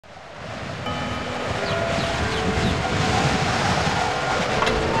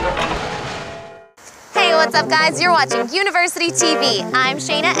What's up, guys? You're watching University TV. I'm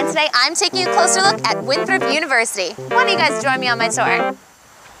Shayna, and today I'm taking a closer look at Winthrop University. Why don't you guys join me on my tour?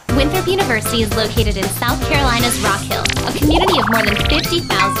 Winthrop University is located in South Carolina's Rock Hill, a community of more than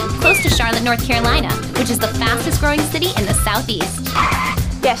 50,000, close to Charlotte, North Carolina, which is the fastest growing city in the southeast.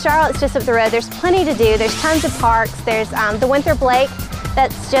 Yeah, Charlotte's just up the road. There's plenty to do. There's tons of parks. There's the Winthrop Lake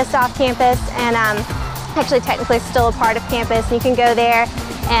that's just off campus, and actually technically still a part of campus. You can go there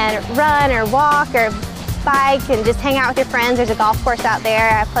and run or walk or bike and just hang out with your friends. There's a golf course out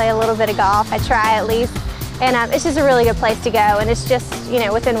there. I play a little bit of golf. I try at least. And it's just a really good place to go, and it's just, you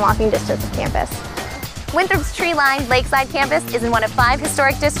know, within walking distance of campus. Winthrop's tree-lined lakeside campus is in one of 5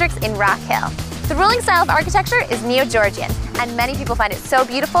 historic districts in Rock Hill. The ruling style of architecture is Neo-Georgian, and many people find it so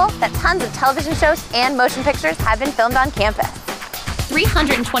beautiful that tons of television shows and motion pictures have been filmed on campus.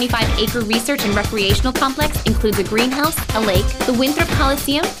 325-acre research and recreational complex includes a greenhouse, a lake, the Winthrop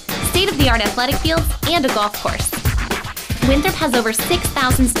Coliseum, state-of-the-art athletic fields, and a golf course. Winthrop has over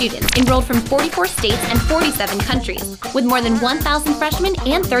 6,000 students enrolled from 44 states and 47 countries, with more than 1,000 freshmen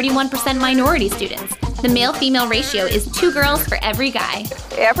and 31% minority students. The male-female ratio is 2 girls for every guy.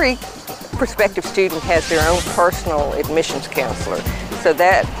 Every prospective student has their own personal admissions counselor, so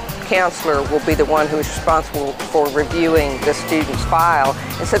that counselor will be the one who is responsible for reviewing the student's file,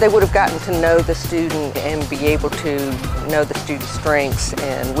 and so they would have gotten to know the student and be able to know the student's strengths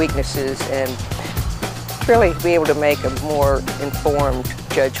and weaknesses and really be able to make a more informed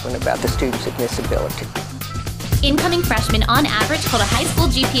judgment about the student's admissibility. Incoming freshmen on average hold a high school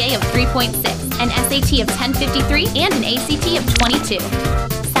GPA of 3.6, an SAT of 1053, and an ACT of 22.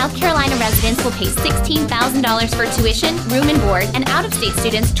 South Carolina residents will pay $16,000 for tuition, room and board, and out-of-state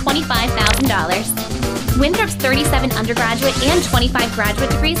students $25,000. Winthrop's 37 undergraduate and 25 graduate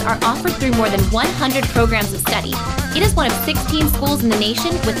degrees are offered through more than 100 programs of study. It is one of 16 schools in the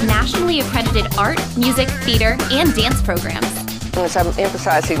nation with nationally accredited art, music, theater, and dance programs. As I'm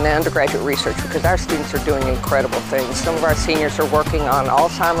emphasizing the undergraduate research because our students are doing incredible things. Some of our seniors are working on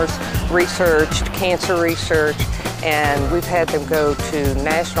Alzheimer's research, cancer research, and we've had them go to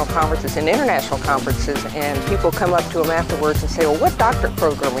national conferences and international conferences, and people come up to them afterwards and say, well, what doctorate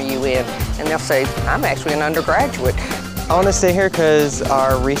program are you in? And they'll say, I'm actually an undergraduate. I want to stay here because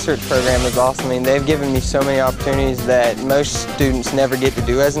our research program is awesome. I mean, they've given me so many opportunities that most students never get to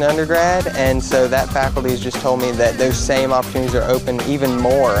do as an undergrad, and so that faculty has just told me that those same opportunities are open even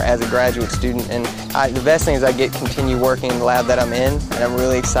more as a graduate student, and the best thing is I get to continue working in the lab that I'm in, and I'm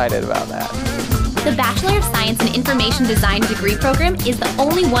really excited about that. The Bachelor of Science in Information Design degree program is the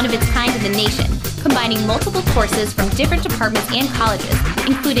only one of its kind in the nation, combining multiple courses from different departments and colleges,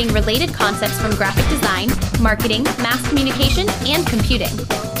 including related concepts from graphic design, marketing, mass communication, and computing.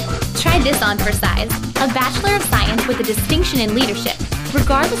 Try this on for size: a Bachelor of Science with a distinction in leadership.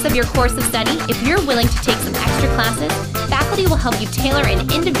 Regardless of your course of study, if you're willing to take some extra classes, faculty will help you tailor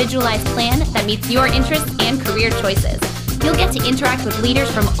an individualized plan that meets your interests and career choices. You'll get to interact with leaders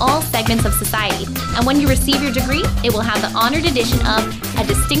from all segments of society, and when you receive your degree, it will have the honored addition of a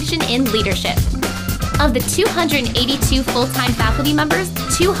distinction in leadership. Of the 282 full-time faculty members,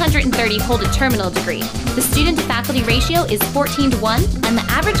 230 hold a terminal degree. The student-to-faculty ratio is 14:1, and the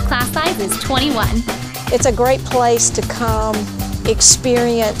average class size is 21. It's a great place to come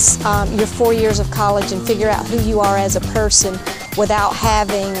experience your 4 years of college and figure out who you are as a person without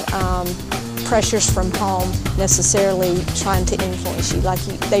having pressures from home necessarily trying to influence you.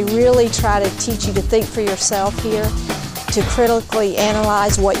 They really try to teach you to think for yourself here, to critically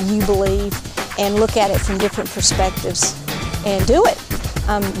analyze what you believe and look at it from different perspectives and do it.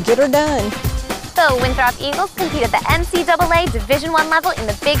 Get her done. The Winthrop Eagles compete at the NCAA Division I level in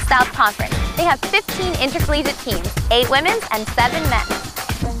the Big South Conference. They have 15 intercollegiate teams, 8 women's and 7 men's.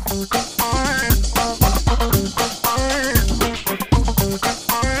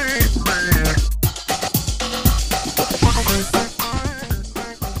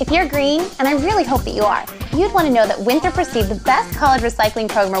 If you're green, and I really hope that you are, you'd want to know that Winthrop received the Best College Recycling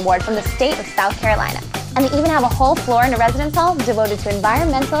Program Award from the state of South Carolina. And they even have a whole floor in a residence hall devoted to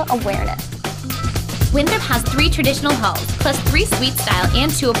environmental awareness. Winthrop has 3 traditional halls, plus 3 suite-style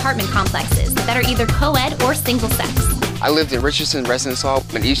and 2 apartment complexes that are either co-ed or single-sex. I lived in Richardson Residence Hall,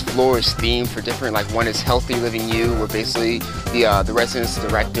 and each floor is themed for different. Like one is Healthy Living You, where basically the residence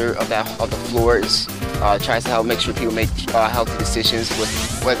director of the floor is tries to help make sure people make healthy decisions with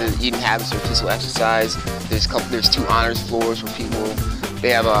whether eating habits or physical exercise. There's 2 honors floors where they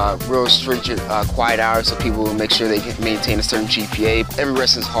have a real stringent quiet hours, so people will make sure they can maintain a certain GPA. Every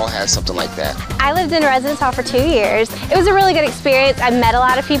residence hall has something like that. I lived in a residence hall for 2 years. It was a really good experience. I met a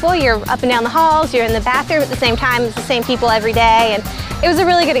lot of people. You're up and down the halls, you're in the bathroom at the same time, it's the same people every day, and it was a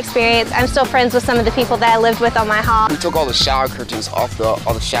really good experience. I'm still friends with some of the people that I lived with on my hall. We took all the shower curtains off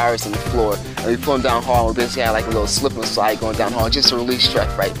all the showers in the floor, and we put them down hall, and we basically had like a little slip and slide going down hall just to relieve stress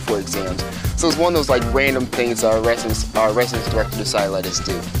right before exams. So it's one of those like random things our residence director decided to let us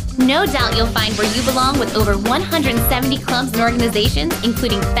do. No doubt you'll find where you belong with over 170 clubs and organizations,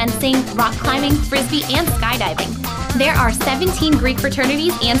 including fencing, rock climbing, frisbee, and skydiving. There are 17 Greek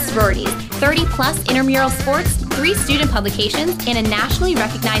fraternities and sororities, 30+ intramural sports, 3 student publications, and a nationally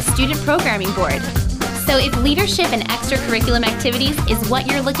recognized student programming board. So if leadership and extracurriculum activities is what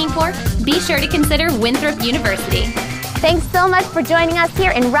you're looking for, be sure to consider Winthrop University. Thanks so much for joining us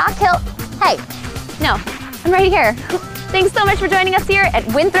here in Rock Hill. Hey, no, I'm right here. Thanks so much for joining us here at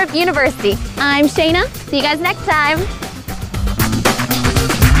Winthrop University. I'm Shayna. See you guys next time.